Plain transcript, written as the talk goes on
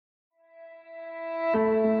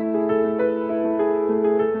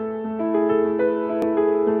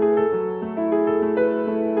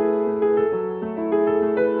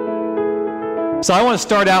So I want to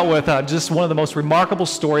start out with just one of the most remarkable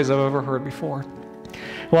stories I've ever heard before.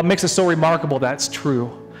 What makes it so remarkable that it's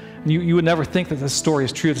true. You would never think that this story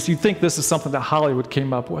is true. You'd think this is something that Hollywood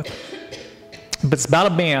came up with. But it's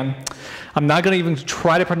about a man. I'm not going to even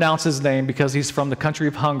try to pronounce his name because he's from the country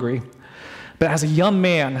of Hungary. But as a young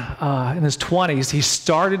man in his 20s, he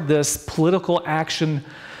started this political action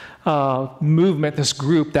movement, this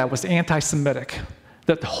group that was anti-Semitic.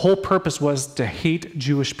 That the whole purpose was to hate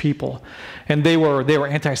Jewish people. And they were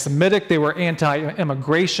anti-Semitic, they were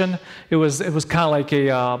anti-immigration. It was kind of like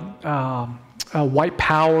a white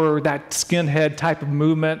power, that skinhead type of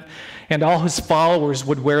movement. And all his followers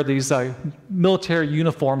would wear these military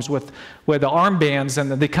uniforms with the armbands,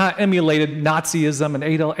 and they kind of emulated Nazism and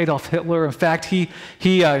Adolf Hitler. In fact, he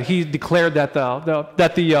declared that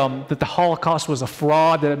the Holocaust was a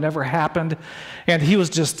fraud, that it never happened, and he was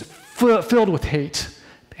just filled with hate,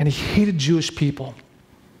 and he hated Jewish people.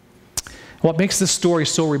 What makes this story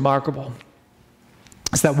so remarkable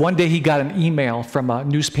is that one day he got an email from a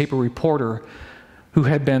newspaper reporter who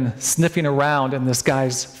had been sniffing around in this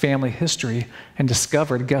guy's family history and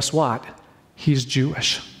discovered, guess what? He's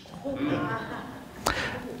Jewish.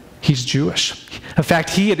 He's Jewish. In fact,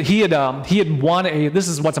 he had won this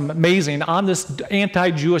is what's amazing, on this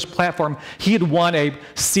anti-Jewish platform, he had won a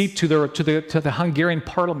seat to the Hungarian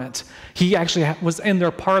parliament. He actually was in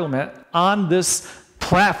their parliament on this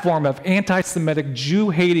platform of anti-Semitic,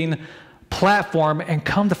 Jew-hating platform, and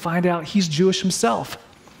come to find out he's Jewish himself.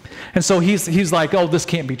 And so he's like, oh, this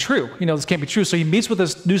can't be true. This can't be true. So he meets with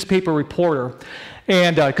this newspaper reporter,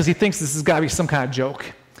 and because he thinks this has got to be some kind of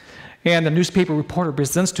joke. And the newspaper reporter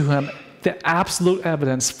presents to him the absolute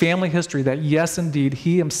evidence, family history, that yes, indeed,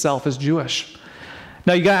 he himself is Jewish.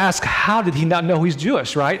 Now you got to ask, how did he not know he's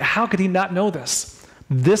Jewish, right? How could he not know this?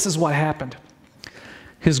 This is what happened.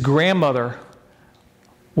 His grandmother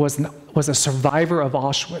was a survivor of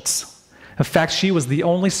Auschwitz. In fact, she was the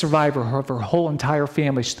only survivor of her whole entire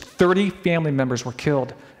family. 30 family members were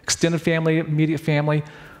killed, extended family, immediate family.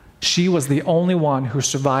 She was the only one who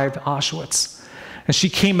survived Auschwitz. And she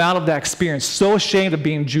came out of that experience so ashamed of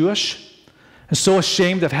being Jewish and so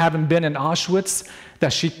ashamed of having been in Auschwitz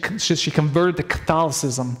that she converted to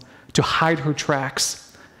Catholicism to hide her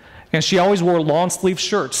tracks. And she always wore long-sleeve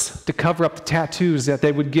shirts to cover up the tattoos that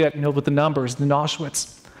they would get, with the numbers in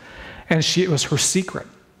Auschwitz. And it was her secret.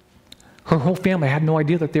 Her whole family had no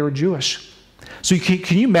idea that they were Jewish. So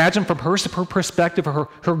can you imagine from her perspective,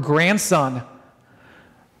 her grandson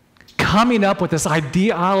coming up with this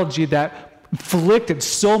ideology that inflicted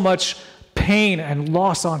so much pain and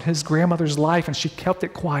loss on his grandmother's life, and she kept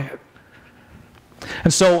it quiet.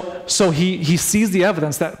 And so he sees the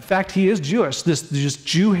evidence that, in fact, he is Jewish. This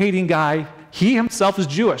Jew-hating guy, he himself is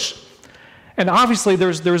Jewish. And obviously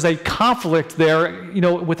there's a conflict there,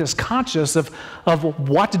 with his conscience of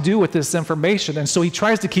what to do with this information. And so he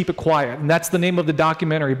tries to keep it quiet. And that's the name of the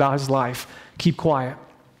documentary about his life, Keep Quiet.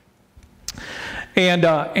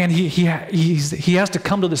 And he has to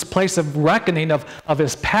come to this place of reckoning of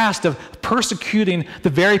his past, of persecuting the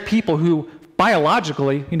very people who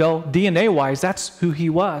biologically, DNA-wise, that's who he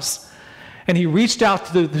was. And he reached out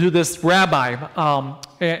to this rabbi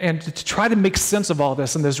and to try to make sense of all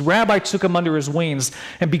this. And this rabbi took him under his wings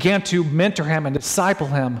and began to mentor him and disciple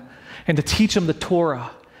him and to teach him the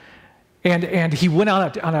Torah. And he went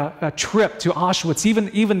on a trip to Auschwitz.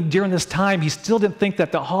 Even during this time, he still didn't think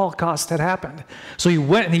that the Holocaust had happened. So he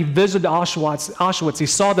went and he visited Auschwitz. He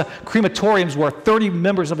saw the crematoriums where 30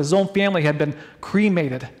 members of his own family had been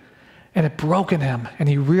cremated. And it broke in him. And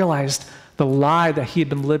he realized the lie that he had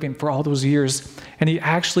been living for all those years. And he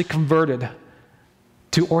actually converted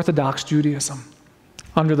to Orthodox Judaism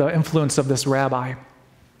under the influence of this rabbi.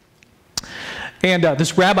 And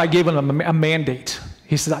this rabbi gave him a mandate.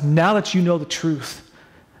 He said, now that you know the truth,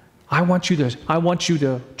 I want you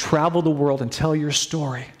to travel the world and tell your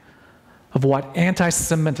story of what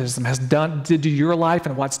anti-Semitism did to your life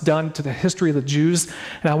and what's done to the history of the Jews.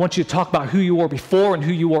 And I want you to talk about who you were before and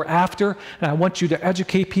who you were after. And I want you to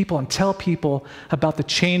educate people and tell people about the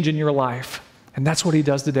change in your life. And that's what he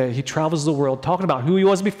does today. He travels the world talking about who he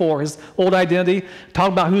was before, his old identity,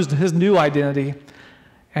 talking about who's his new identity,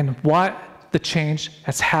 and what the change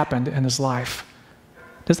has happened in his life.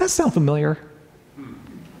 Does that sound familiar?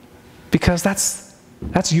 Because that's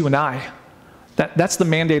you and I. That's the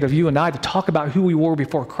mandate of you and I, to talk about who we were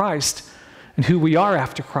before Christ and who we are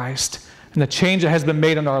after Christ and the change that has been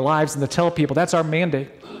made in our lives, and to tell people. That's our mandate.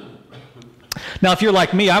 Now, if you're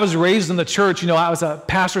like me, I was raised in the church. I was a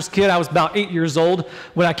pastor's kid. I was about 8 years old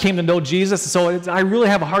when I came to know Jesus. So I really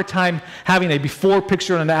have a hard time having a before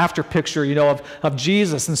picture and an after picture, of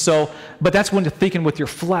Jesus. And so, but that's when you're thinking with your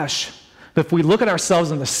flesh. But if we look at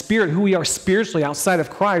ourselves in the spirit, who we are spiritually outside of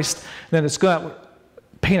Christ, then it's going to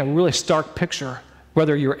paint a really stark picture,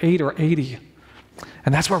 whether you're 8 or 80.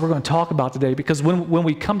 And that's what we're going to talk about today, because when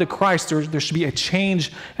we come to Christ, there should be a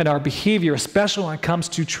change in our behavior, especially when it comes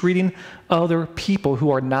to treating other people who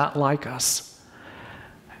are not like us.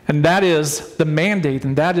 And that is the mandate,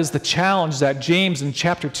 and that is the challenge that James in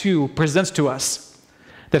chapter 2 presents to us.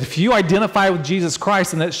 That if you identify with Jesus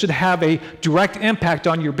Christ, then it should have a direct impact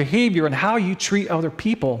on your behavior and how you treat other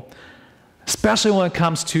people, especially when it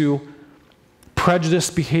comes to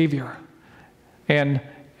prejudiced behavior and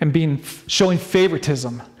showing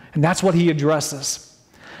favoritism. And that's what he addresses.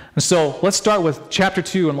 And so let's start with chapter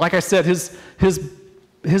 2. And like I said, his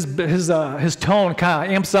tone kind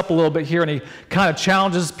of amps up a little bit here, and he kind of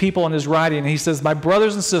challenges people in his writing. And he says, "My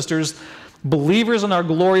brothers and sisters, believers in our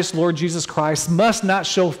glorious Lord Jesus Christ, must not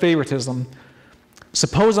show favoritism.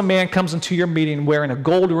 Suppose a man comes into your meeting wearing a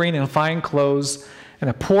gold ring and fine clothes, and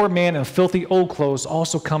a poor man in filthy old clothes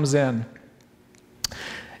also comes in.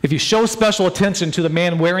 If you show special attention to the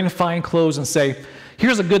man wearing fine clothes and say,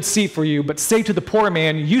 'Here's a good seat for you,' but say to the poor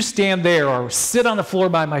man, 'You stand there,' or 'Sit on the floor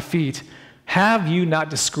by my feet,' have you not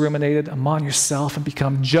discriminated among yourself and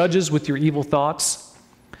become judges with your evil thoughts?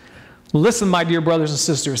 Listen, my dear brothers and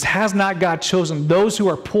sisters, has not God chosen those who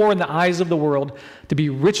are poor in the eyes of the world to be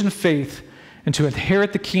rich in faith and to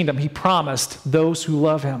inherit the kingdom he promised those who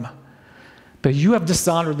love him? But you have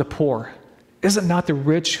dishonored the poor. Is it not the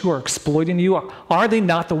rich who are exploiting you? Are they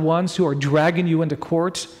not the ones who are dragging you into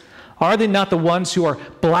court? Are they not the ones who are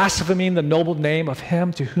blaspheming the noble name of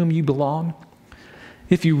him to whom you belong?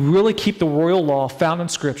 If you really keep the royal law found in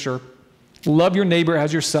Scripture, love your neighbor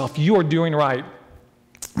as yourself, you are doing right.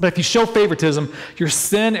 But if you show favoritism, you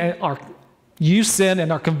sin and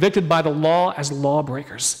are convicted by the law as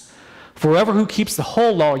lawbreakers. For whoever who keeps the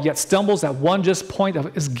whole law yet stumbles at one just point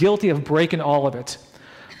is guilty of breaking all of it.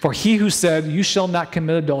 For he who said, 'You shall not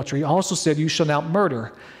commit adultery,' also said, 'You shall not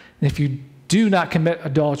murder.' And if you do not commit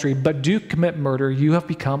adultery, but do commit murder, you have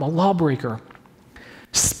become a lawbreaker.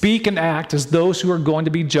 Speak and act as those who are going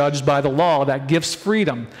to be judged by the law that gives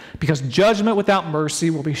freedom, because judgment without mercy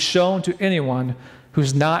will be shown to anyone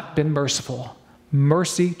who's not been merciful.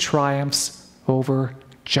 Mercy triumphs over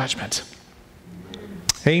judgment."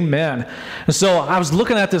 Amen. And so I was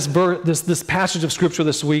looking at this passage of Scripture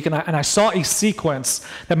this week, and I saw a sequence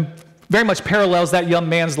that very much parallels that young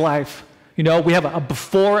man's life. You know, we have a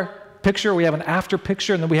before picture, we have an after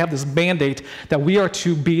picture, and then we have this mandate that we are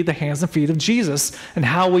to be the hands and feet of Jesus and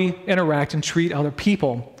how we interact and treat other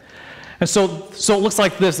people. And so it looks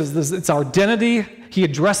like this. It's our identity. He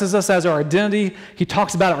addresses us as our identity. He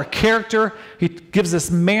talks about our character. He gives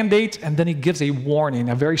this mandate, and then he gives a warning,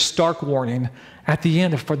 a very stark warning at the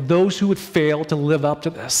end for those who would fail to live up to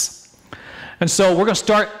this. And so we're going to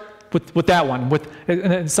start with that one.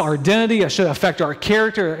 And it's our identity. It should affect our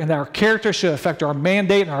character, and our character should affect our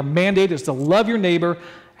mandate, and our mandate is to love your neighbor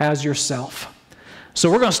as yourself. So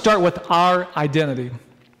we're going to start with our identity.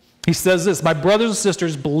 He says this, "My brothers and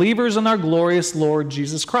sisters, believers in our glorious Lord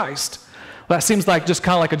Jesus Christ." Well, that seems like just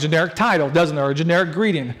kind of like a generic title, doesn't it, or a generic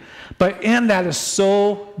greeting. But in that is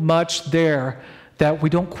so much there that we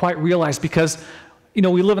don't quite realize, because, you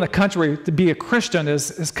know, we live in a country, to be a Christian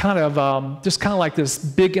is kind of just kind of like this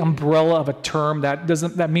big umbrella of a term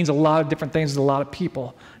that means a lot of different things to a lot of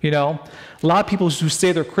people, you know. A lot of people who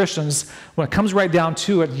say they're Christians, when it comes right down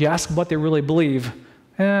to it, you ask them what they really believe.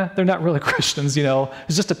 They're not really Christians, you know.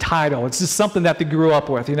 It's just a title. It's just something that they grew up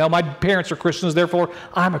with. You know, my parents are Christians, therefore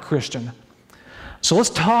I'm a Christian. So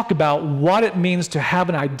let's talk about what it means to have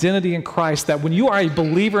an identity in Christ, that when you are a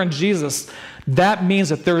believer in Jesus, that means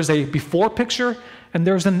that there is a before picture and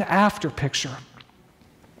there's an after picture.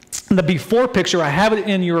 In the before picture, I have it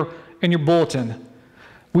in your bulletin.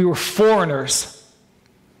 We were foreigners,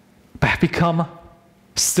 but have become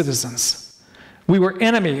citizens. We were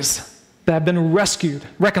enemies that have been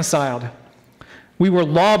reconciled. We were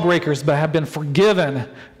lawbreakers, but have been forgiven.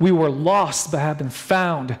 We were lost, but have been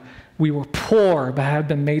found. We were poor, but have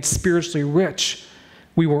been made spiritually rich.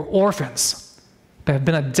 We were orphans, but have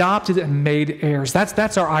been adopted and made heirs.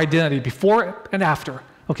 That's our identity, before and after.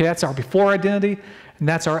 Okay, that's our before identity, and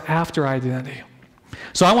that's our after identity.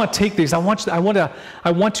 So I want to take these. I want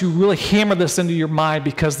to really hammer this into your mind,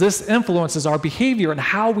 because this influences our behavior and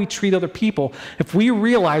how we treat other people if we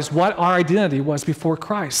realize what our identity was before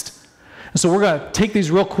Christ. And so we're going to take these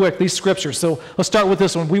real quick, these scriptures. So let's start with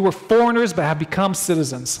this one. We were foreigners, but have become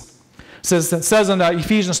citizens. It says in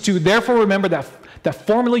Ephesians 2, "Therefore remember that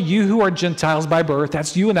formerly you who are Gentiles by birth,"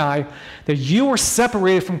 that's you and I, "that you were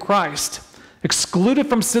separated from Christ, excluded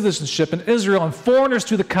from citizenship in Israel and foreigners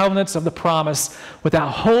to the covenants of the promise, without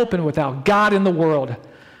hope and without God in the world.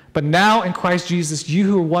 But now in Christ Jesus, you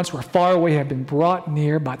who once were far away have been brought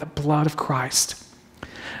near by the blood of Christ.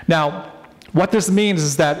 Now, what this means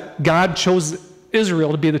is that God chose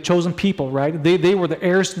Israel to be the chosen people, right? They were the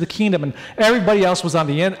heirs to the kingdom, and everybody else was on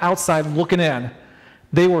the outside looking in.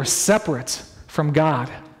 They were separate from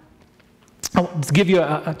God. I'll give you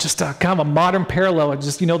just a kind of a modern parallel.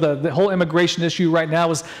 Just, the whole immigration issue right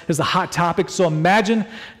now is a hot topic. So imagine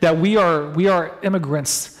that we are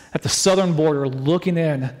immigrants at the southern border looking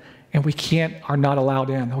in, and we are not allowed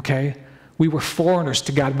in, okay? We were foreigners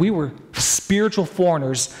to God. We were spiritual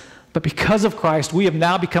foreigners, but because of Christ, we have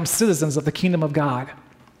now become citizens of the kingdom of God.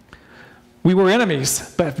 We were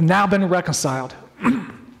enemies, but have now been reconciled.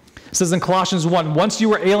 It says in Colossians 1, once you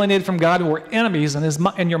were alienated from God and were enemies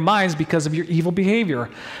in your minds because of your evil behavior.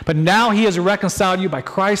 But now he has reconciled you by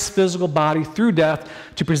Christ's physical body through death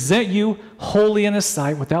to present you holy in his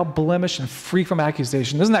sight, without blemish and free from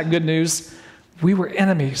accusation. Isn't that good news? We were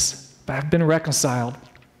enemies, but have been reconciled.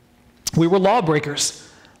 We were lawbreakers,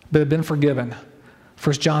 but have been forgiven.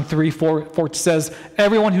 1 John 3:4 says,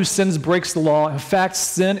 everyone who sins breaks the law. In fact,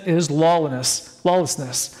 sin is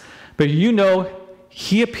lawlessness. But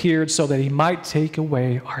he appeared so that he might take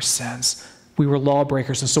away our sins. We were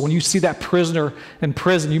lawbreakers. And so when you see that prisoner in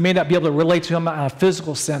prison, you may not be able to relate to him in a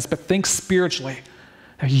physical sense, but think spiritually.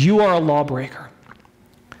 You are a lawbreaker.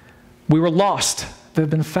 We were lost, but have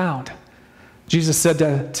been found. Jesus said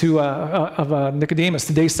to Nicodemus,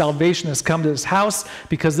 today salvation has come to his house,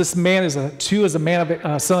 because this man is a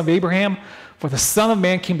man son of Abraham. For the Son of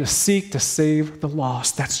Man came to seek to save the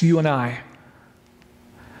lost. That's you and I.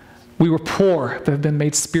 We were poor, but have been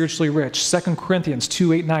made spiritually rich. 2 Corinthians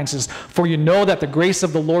 2:8-9 says, for you know that the grace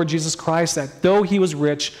of the Lord Jesus Christ, that though he was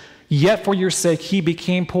rich, yet for your sake he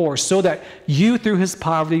became poor, so that you through his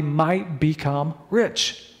poverty might become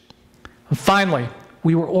rich. And finally,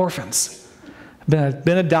 we were orphans,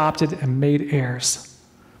 been adopted and made heirs.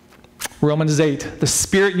 Romans 8, the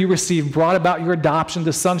Spirit you received brought about your adoption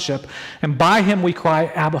to sonship, and by him we cry,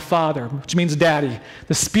 Abba, Father, which means Daddy.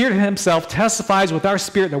 The Spirit himself testifies with our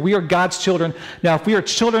spirit that we are God's children. Now, if we are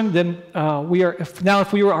children, then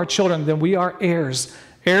if we are our children, then we are heirs,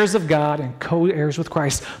 heirs of God and co-heirs with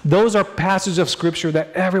Christ. Those are passages of Scripture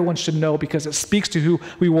that everyone should know, because it speaks to who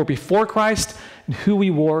we were before Christ and who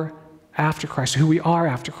we were after Christ, who we are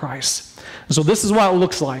after Christ. And so this is what it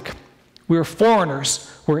looks like. We were foreigners,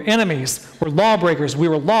 we were enemies, we were lawbreakers, we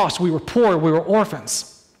were lost, we were poor, we were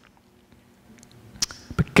orphans.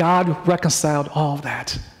 But God reconciled all of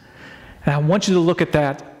that. And I want you to look at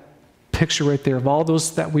that picture right there of all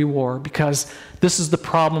those that we were, because this is the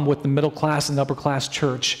problem with the middle class and upper class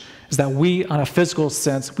church, is that we, on a physical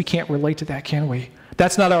sense, we can't relate to that, can we?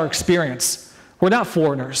 That's not our experience. We're not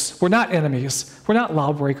foreigners, we're not enemies, we're not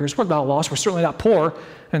lawbreakers, we're not lost, we're certainly not poor,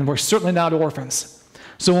 and we're certainly not orphans.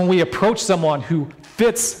 So when we approach someone who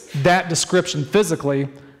fits that description physically,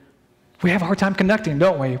 we have a hard time connecting,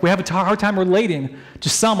 don't we? We have a hard time relating to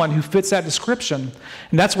someone who fits that description.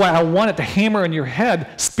 And that's why I wanted to hammer in your head,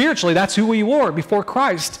 spiritually, that's who we were before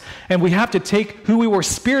Christ. And we have to take who we were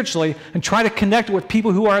spiritually and try to connect with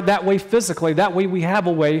people who are that way physically. That way we have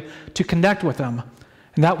a way to connect with them.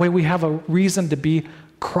 And that way we have a reason to be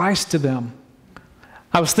Christ to them.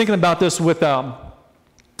 I was thinking about this with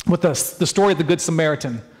the story of the Good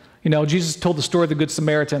Samaritan. Jesus told the story of the Good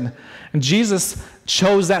Samaritan. And Jesus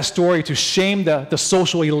chose that story to shame the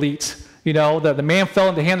social elite. The man fell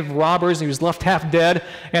into the hand of robbers, and he was left half dead.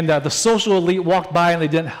 And the social elite walked by, and they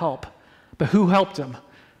didn't help. But who helped him?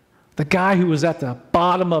 The guy who was at the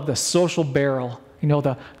bottom of the social barrel.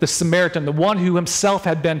 The Samaritan, the one who himself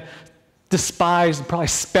had been despised and probably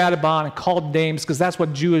spat upon and called names, because that's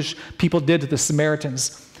what Jewish people did to the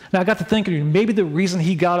Samaritans. Now, I got to thinking, maybe the reason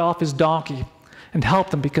he got off his donkey and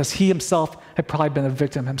helped him, because he himself had probably been a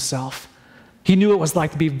victim himself. He knew what it was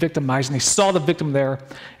like to be victimized, and he saw the victim there,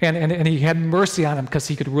 and he had mercy on him because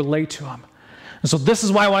he could relate to him. And so this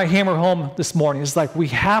is why I want to hammer home this morning. It's like we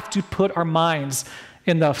have to put our minds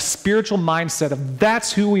in the spiritual mindset of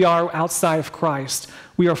that's who we are outside of Christ.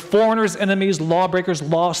 We are foreigners, enemies, lawbreakers,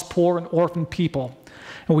 lost, poor, and orphan people.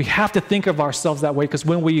 And we have to think of ourselves that way, because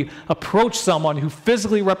when we approach someone who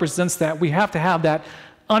physically represents that, we have to have that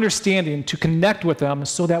understanding to connect with them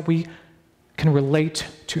so that we can relate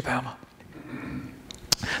to them.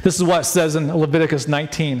 This is what it says in Leviticus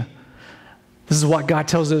 19. This is what God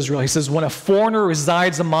tells Israel. He says, when a foreigner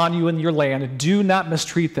resides among you in your land, do not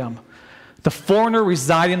mistreat them. The foreigner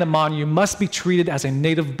residing among you must be treated as a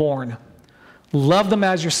native born. Love them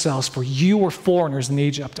as yourselves, for you were foreigners in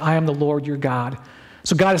Egypt. I am the Lord your God.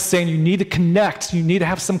 So God is saying you need to connect. You need to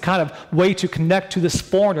have some kind of way to connect to this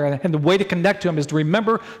foreigner. And the way to connect to him is to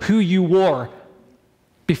remember who you were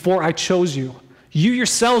before I chose you. You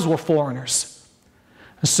yourselves were foreigners.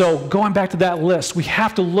 And so going back to that list, we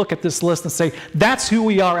have to look at this list and say, that's who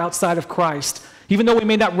we are outside of Christ. Even though we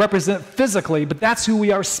may not represent physically, but that's who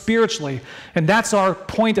we are spiritually. And that's our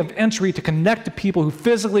point of entry to connect to people who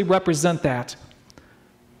physically represent that.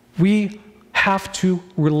 We have to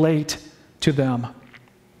relate to them.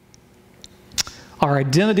 Our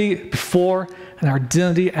identity before and our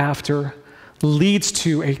identity after leads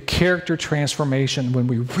to a character transformation when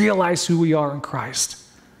we realize who we are in Christ.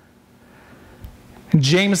 And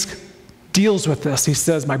James deals with this. He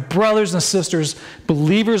says, my brothers and sisters,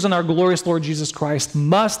 believers in our glorious Lord Jesus Christ,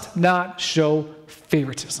 must not show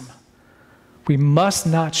favoritism. We must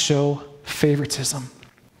not show favoritism.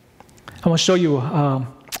 I want to show you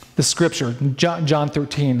the scripture, John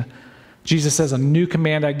 13. Jesus says, a new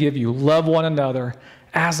command I give you, love one another.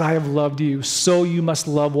 As I have loved you, so you must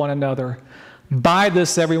love one another. By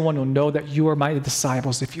this, everyone will know that you are my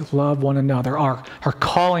disciples if you love one another. Our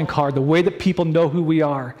calling card, the way that people know who we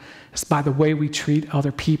are, is by the way we treat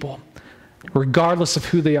other people, regardless of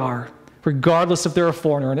who they are, regardless if they're a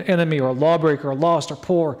foreigner, an enemy, or a lawbreaker, or lost, or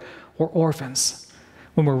poor, or orphans.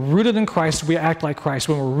 When we're rooted in Christ, we act like Christ.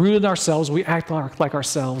 When we're rooted in ourselves, we act like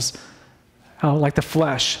ourselves, like the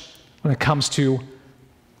flesh, when it comes to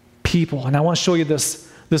people. And I want to show you this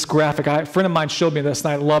graphic. A friend of mine showed me this,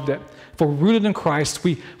 and I loved it. If we're rooted in Christ,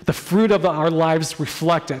 the fruit of our lives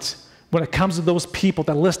reflect it. When it comes to those people,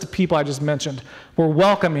 that list of people I just mentioned, we're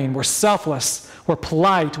welcoming, we're selfless, we're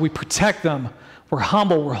polite, we protect them, we're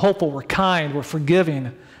humble, we're hopeful, we're kind, we're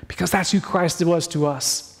forgiving, because that's who Christ was to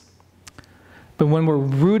us. But when we're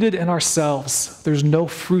rooted in ourselves, there's no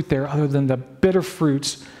fruit there other than the bitter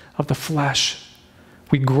fruits of the flesh.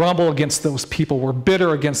 We grumble against those people. We're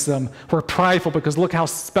bitter against them. We're prideful because look how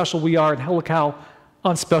special we are and look how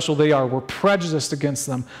unspecial they are. We're prejudiced against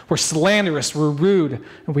them. We're slanderous. We're rude.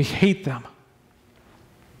 And we hate them.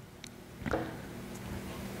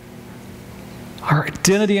 Our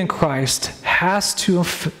identity in Christ has to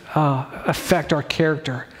affect our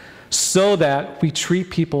character so that we treat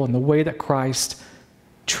people in the way that Christ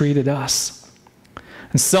treated us.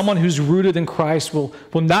 And someone who's rooted in Christ will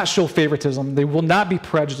not show favoritism. They will not be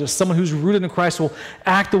prejudiced. Someone who's rooted in Christ will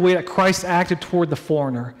act the way that Christ acted toward the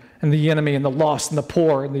foreigner and the enemy and the lost and the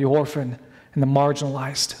poor and the orphan and the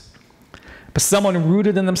marginalized. But someone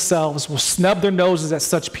rooted in themselves will snub their noses at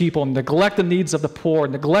such people and neglect the needs of the poor,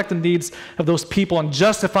 neglect the needs of those people, and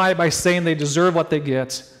justify it by saying they deserve what they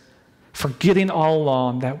get, forgetting all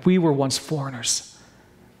along that we were once foreigners,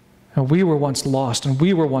 and we were once lost, and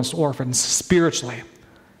we were once orphans spiritually.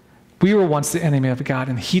 We were once the enemy of God,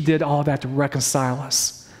 and He did all that to reconcile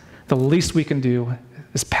us. The least we can do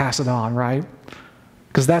is pass it on, right?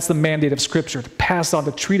 Because that's the mandate of Scripture, to pass on,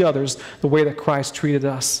 to treat others the way that Christ treated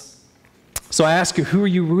us. So I ask you, who are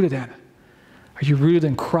you rooted in? Are you rooted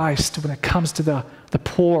in Christ when it comes to the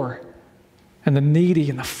poor and the needy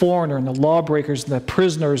and the foreigner and the lawbreakers and the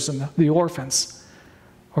prisoners and the orphans?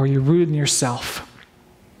 Or are you rooted in yourself?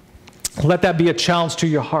 Let that be a challenge to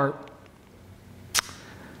your heart.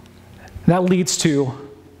 That leads to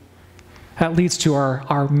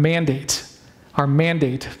our mandate. Our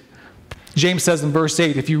mandate. James says in verse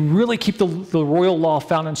 8, if you really keep the royal law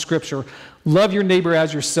found in Scripture, love your neighbor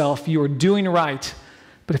as yourself, you are doing right.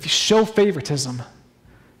 But if you show favoritism,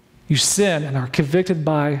 you sin and are convicted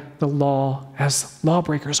by the law as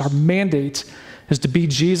lawbreakers. Our mandate is to be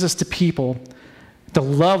Jesus to people, to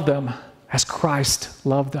love them as Christ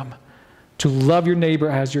loved them, to love your neighbor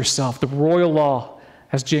as yourself, the royal law,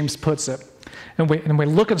 as James puts it. And we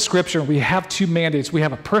look at Scripture, we have two mandates. We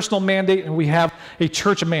have a personal mandate and we have a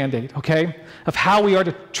church mandate, okay, of how we are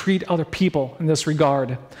to treat other people in this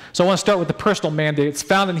regard. So I want to start with the personal mandate. It's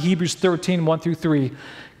found in Hebrews 13, 1 through 3.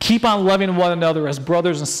 Keep on loving one another as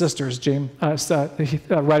brothers and sisters, the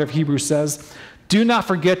writer of Hebrews says. Do not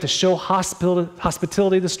forget to show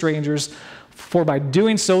hospitality to strangers, for by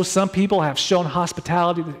doing so, some people have shown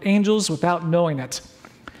hospitality to angels without knowing it.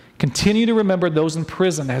 Continue to remember those in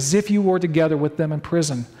prison as if you were together with them in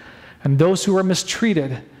prison, and those who are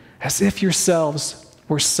mistreated as if yourselves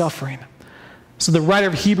were suffering. So the writer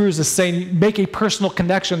of Hebrews is saying, make a personal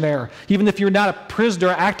connection there. Even if you're not a prisoner,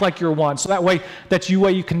 act like you're one. So that way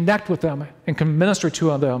you connect with them and can minister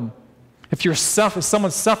to them. If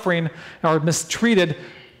someone's suffering or mistreated,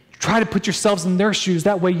 try to put yourselves in their shoes.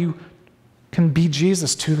 That way you can be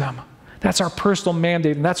Jesus to them. That's our personal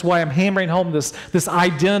mandate, and that's why I'm hammering home this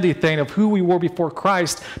identity thing of who we were before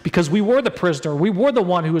Christ, because we were the prisoner. We were the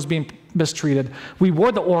one who was being mistreated. We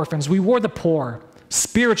were the orphans. We were the poor.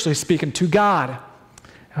 spiritually speaking, to God.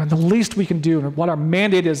 And the least we can do, and what our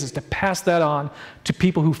mandate is to pass that on to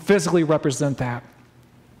people who physically represent that.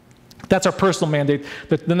 That's our personal mandate.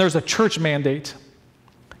 But then there's a church mandate.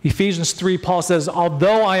 Ephesians 3, Paul says,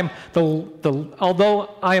 although I am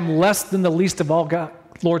less than the least of all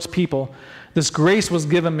Lord's people, this grace was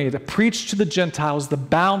given me to preach to the Gentiles the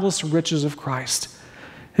boundless riches of Christ.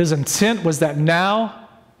 His intent was that now,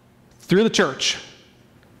 through the church,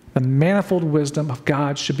 the manifold wisdom of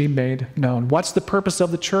God should be made known. What's the purpose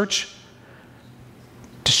of the church?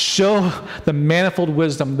 To show the manifold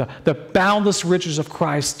wisdom, the boundless riches of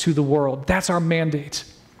Christ to the world. That's our mandate.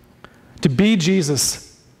 To be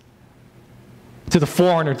Jesus to the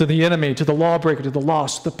foreigner, to the enemy, to the lawbreaker, to the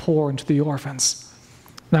lost, to the poor, and to the orphans.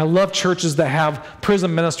 And I love churches that have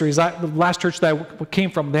prison ministries. The last church that I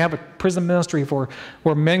came from, they have a prison ministry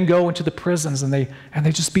where men go into the prisons and they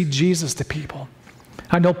just be Jesus to people.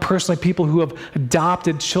 I know personally people who have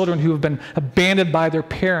adopted children who have been abandoned by their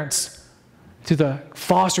parents to the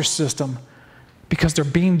foster system because they're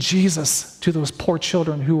being Jesus to those poor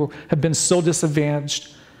children who have been so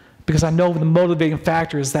disadvantaged. Because I know the motivating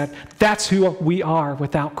factor is that that's who we are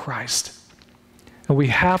without Christ. And we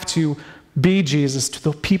have to be Jesus to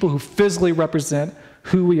the people who physically represent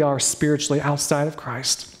who we are spiritually outside of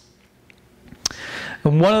Christ.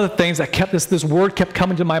 And one of the things that kept this word kept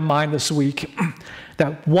coming to my mind this week,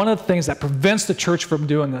 that one of the things that prevents the church from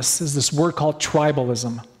doing this is this word called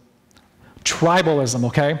tribalism. Tribalism,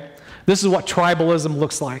 okay? This is what tribalism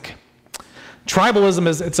looks like.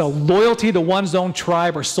 Tribalism it's a loyalty to one's own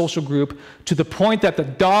tribe or social group to the point that the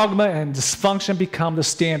dogma and dysfunction become the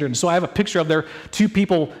standard. And so I have a picture of there two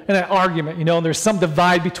people in an argument, and there's some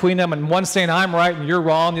divide between them, and one saying I'm right and you're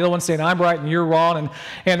wrong, the other one saying I'm right and you're wrong.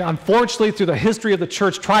 And unfortunately, through the history of the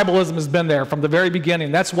church, tribalism has been there from the very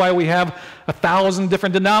beginning. That's why we have 1,000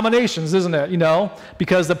 different denominations, isn't it?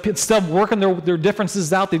 Because instead of working their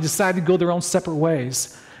differences out, they decide to go their own separate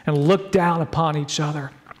ways and look down upon each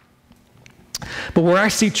other. But where I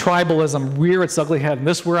see tribalism rear its ugly head, and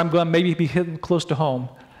this is where I'm going to maybe be hitting close to home,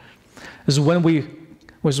 is when we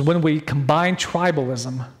combine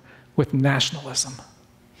tribalism with nationalism.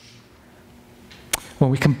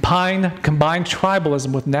 When we combine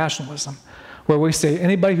tribalism with nationalism, where we say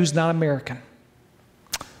anybody who's not American,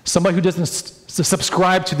 somebody who doesn't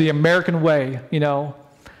subscribe to the American way,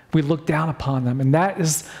 we look down upon them. And that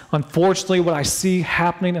is unfortunately what I see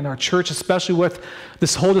happening in our church, especially with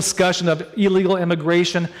this whole discussion of illegal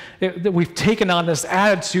immigration. That we've taken on this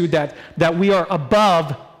attitude that we are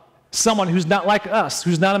above someone who's not like us,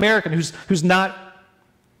 who's not American, who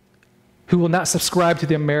will not subscribe to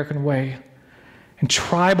the American way. And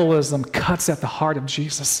tribalism cuts at the heart of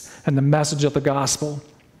Jesus and the message of the gospel.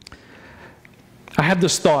 I had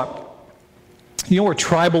this thought. You know where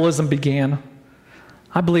tribalism began?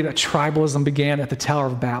 I believe that tribalism began at the Tower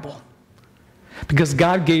of Babel. Because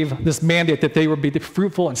God gave this mandate that they would be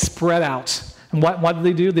fruitful and spread out. And what did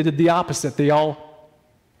they do? They did the opposite. They all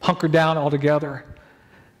hunkered down all together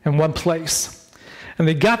in one place. And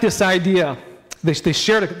they got this idea. They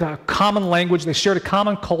shared a common language. They shared a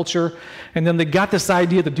common culture. And then they got this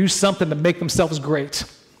idea to do something to make themselves great.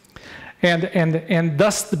 And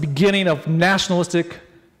thus the beginning of nationalistic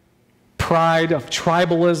pride, of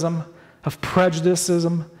tribalism, of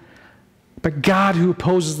prejudicism. But God, who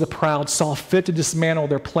opposes the proud, saw fit to dismantle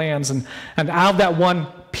their plans. And out of that one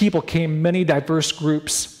people came many diverse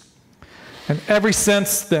groups. And ever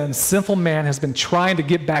since then, sinful man has been trying to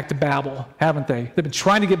get back to Babel, haven't they? They've been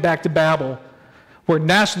trying to get back to Babel, where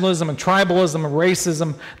nationalism and tribalism and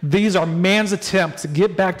racism, these are man's attempts to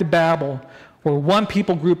get back to Babel, where one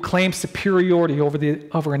people group claims superiority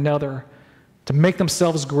over another, to make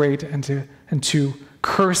themselves great and to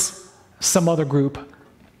curse some other group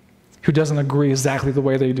who doesn't agree exactly the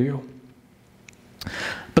way they do.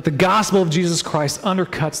 But the gospel of Jesus Christ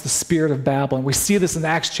undercuts the spirit of Babel. And we see this in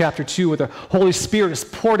Acts chapter 2, where the Holy Spirit is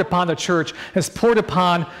poured upon the church, is poured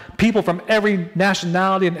upon people from every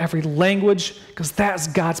nationality and every language, because that's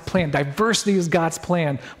God's plan. Diversity is God's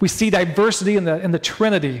plan. We see diversity in the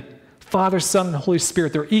Trinity, Father, Son, and Holy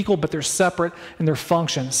Spirit. They're equal, but they're separate in their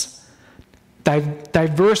functions.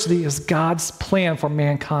 Diversity is God's plan for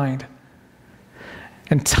mankind.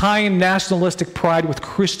 And tying nationalistic pride with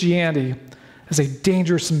Christianity is a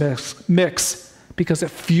dangerous mix because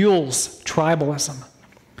it fuels tribalism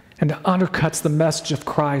and undercuts the message of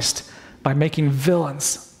Christ by making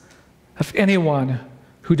villains of anyone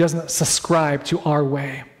who doesn't subscribe to our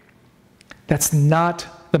way. That's not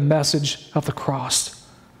the message of the cross.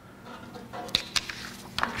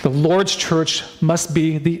 The Lord's church must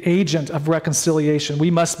be the agent of reconciliation. We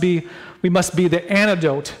must be the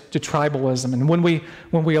antidote to tribalism. And when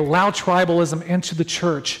we allow tribalism into the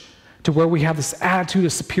church to where we have this attitude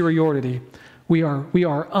of superiority, we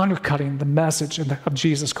are undercutting the message of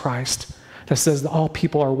Jesus Christ that says that all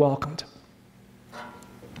people are welcomed.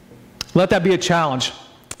 Let that be a challenge,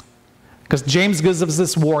 because James gives us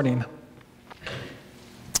this warning.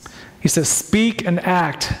 He says, speak and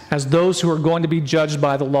act as those who are going to be judged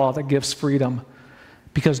by the law that gives freedom,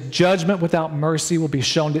 because judgment without mercy will be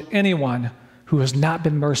shown to anyone who has not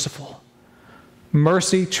been merciful.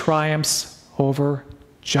 Mercy triumphs over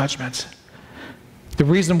judgment. The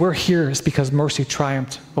reason we're here is because mercy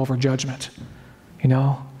triumphed over judgment. You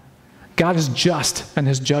know, God is just in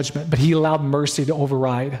his judgment, but he allowed mercy to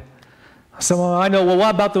override. So I know, well,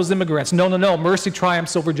 what about those immigrants? No, mercy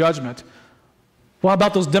triumphs over judgment. What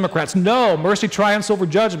about those Democrats? No, mercy triumphs over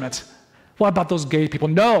judgment. What about those gay people?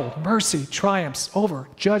 No, mercy triumphs over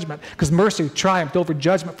judgment, because mercy triumphed over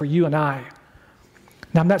judgment for you and I.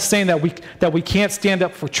 Now, I'm not saying that we can't stand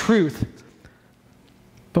up for truth,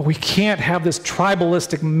 but we can't have this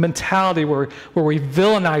tribalistic mentality where we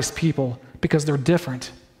villainize people because they're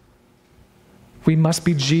different. We must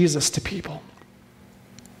be Jesus to people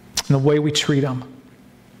in the way we treat them.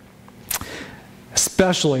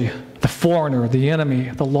 Especially the foreigner, the enemy,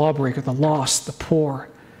 the lawbreaker, the lost, the poor,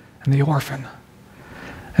 and the orphan.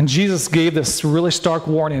 And Jesus gave this really stark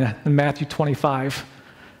warning in Matthew 25.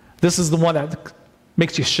 This is the one that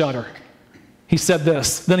makes you shudder. He said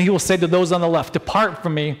this, then he will say to those on the left, depart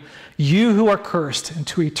from me, you who are cursed,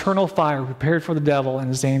 into eternal fire prepared for the devil and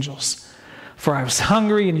his angels. For I was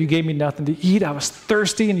hungry, and you gave me nothing to eat. I was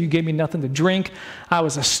thirsty, and you gave me nothing to drink. I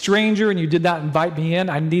was a stranger, and you did not invite me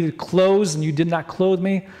in. I needed clothes, and you did not clothe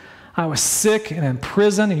me. I was sick and in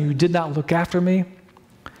prison, and you did not look after me.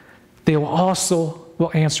 They will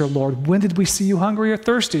answer, Lord, when did we see you hungry or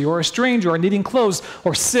thirsty, or a stranger, or needing clothes,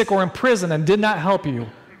 or sick, or in prison, and did not help you?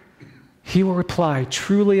 He will reply,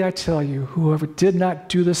 truly I tell you, whoever did not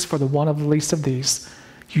do this for the one of the least of these,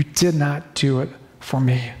 you did not do it for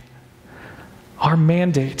me. Our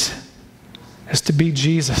mandate is to be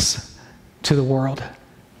Jesus to the world,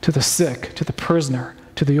 to the sick, to the prisoner,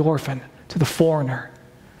 to the orphan, to the foreigner.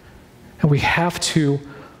 And we have to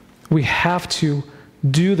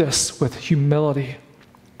do this with humility,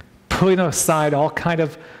 putting aside all kind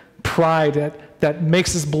of pride that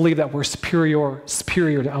makes us believe that we're superior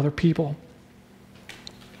to other people.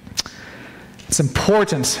 It's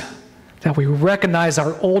important that we recognize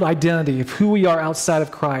our old identity of who we are outside of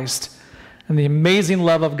Christ and the amazing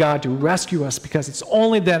love of God to rescue us, because it's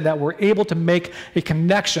only then that we're able to make a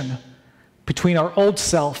connection between our old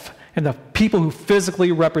self and the people who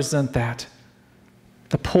physically represent that,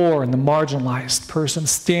 the poor and the marginalized person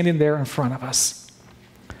standing there in front of us.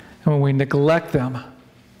 And when we neglect them,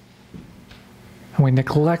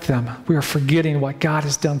 we are forgetting what God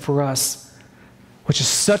has done for us, which is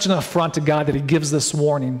such an affront to God that he gives this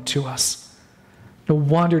warning to us. No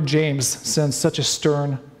wonder James sends such a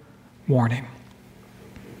stern warning.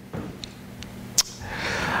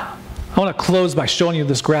 I want to close by showing you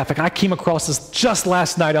this graphic. I came across this just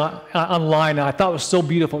last night online, and I thought it was so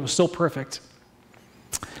beautiful. It was so perfect.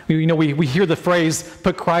 You know, we hear the phrase,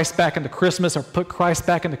 put Christ back into Christmas, or put Christ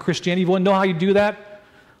back into Christianity. You want to know how you do that?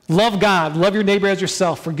 Love God. Love your neighbor as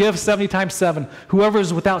yourself. Forgive 70 times 7. Whoever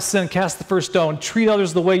is without sin, cast the first stone. Treat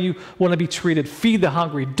others the way you want to be treated. Feed the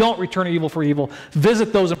hungry. Don't return evil for evil.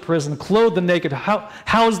 Visit those in prison. Clothe the naked.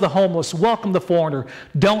 House the homeless. Welcome the foreigner.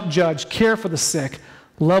 Don't judge. Care for the sick.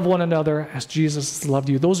 Love one another as Jesus has loved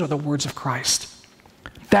you. Those are the words of Christ.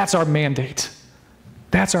 That's our mandate.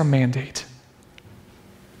 That's our mandate.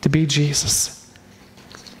 To be Jesus.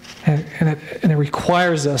 And it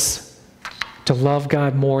requires us to love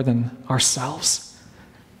God more than ourselves,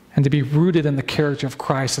 and to be rooted in the character of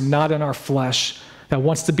Christ and not in our flesh that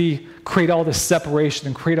wants to create all this separation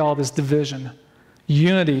and create all this division.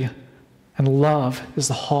 Unity and love is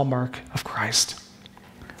the hallmark of Christ.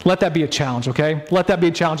 Let that be a challenge, okay? Let that be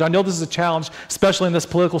a challenge. I know this is a challenge, especially in this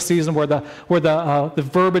political season where the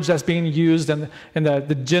verbiage that's being used and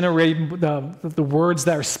the words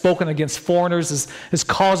that are spoken against foreigners is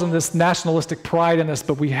causing this nationalistic pride in us.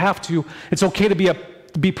 But we have to. It's okay to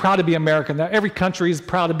be proud to be American. Every country is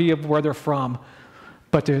proud to be where they're from.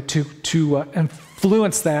 But to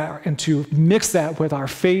influence that and to mix that with our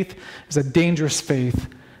faith is a dangerous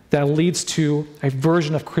faith that leads to a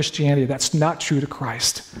version of Christianity that's not true to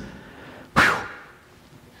Christ. Whew.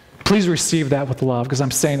 Please receive that with love, because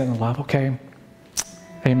I'm saying it in love, okay?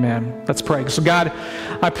 Amen. Let's pray. So God,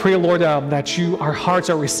 I pray, Lord, that our hearts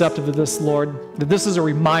are receptive to this, Lord, that this is a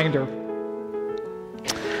reminder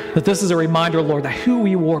That this is a reminder, Lord, that who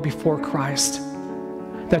we were before Christ.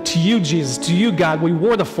 That to you, Jesus, to you, God, we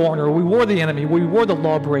were the foreigner, we were the enemy, we were the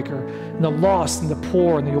lawbreaker, and the lost, and the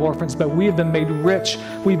poor, and the orphans, but we have been made rich,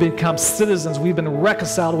 we've become citizens, we've been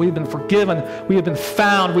reconciled, we've been forgiven, we have been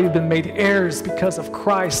found, we've been made heirs because of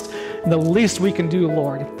Christ. And the least we can do,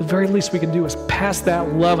 Lord, the very least we can do is pass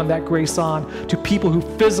that love and that grace on to people who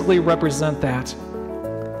physically represent that.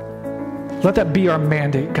 Let that be our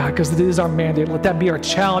mandate, God, because it is our mandate. Let that be our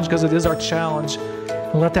challenge, because it is our challenge.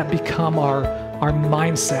 And let that become our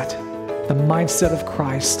mindset, the mindset of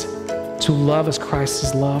Christ, to love as Christ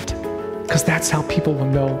is loved, because that's how people will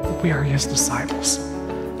know that we are his disciples.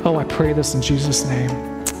 Oh, I pray this in Jesus' name.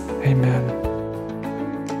 Amen.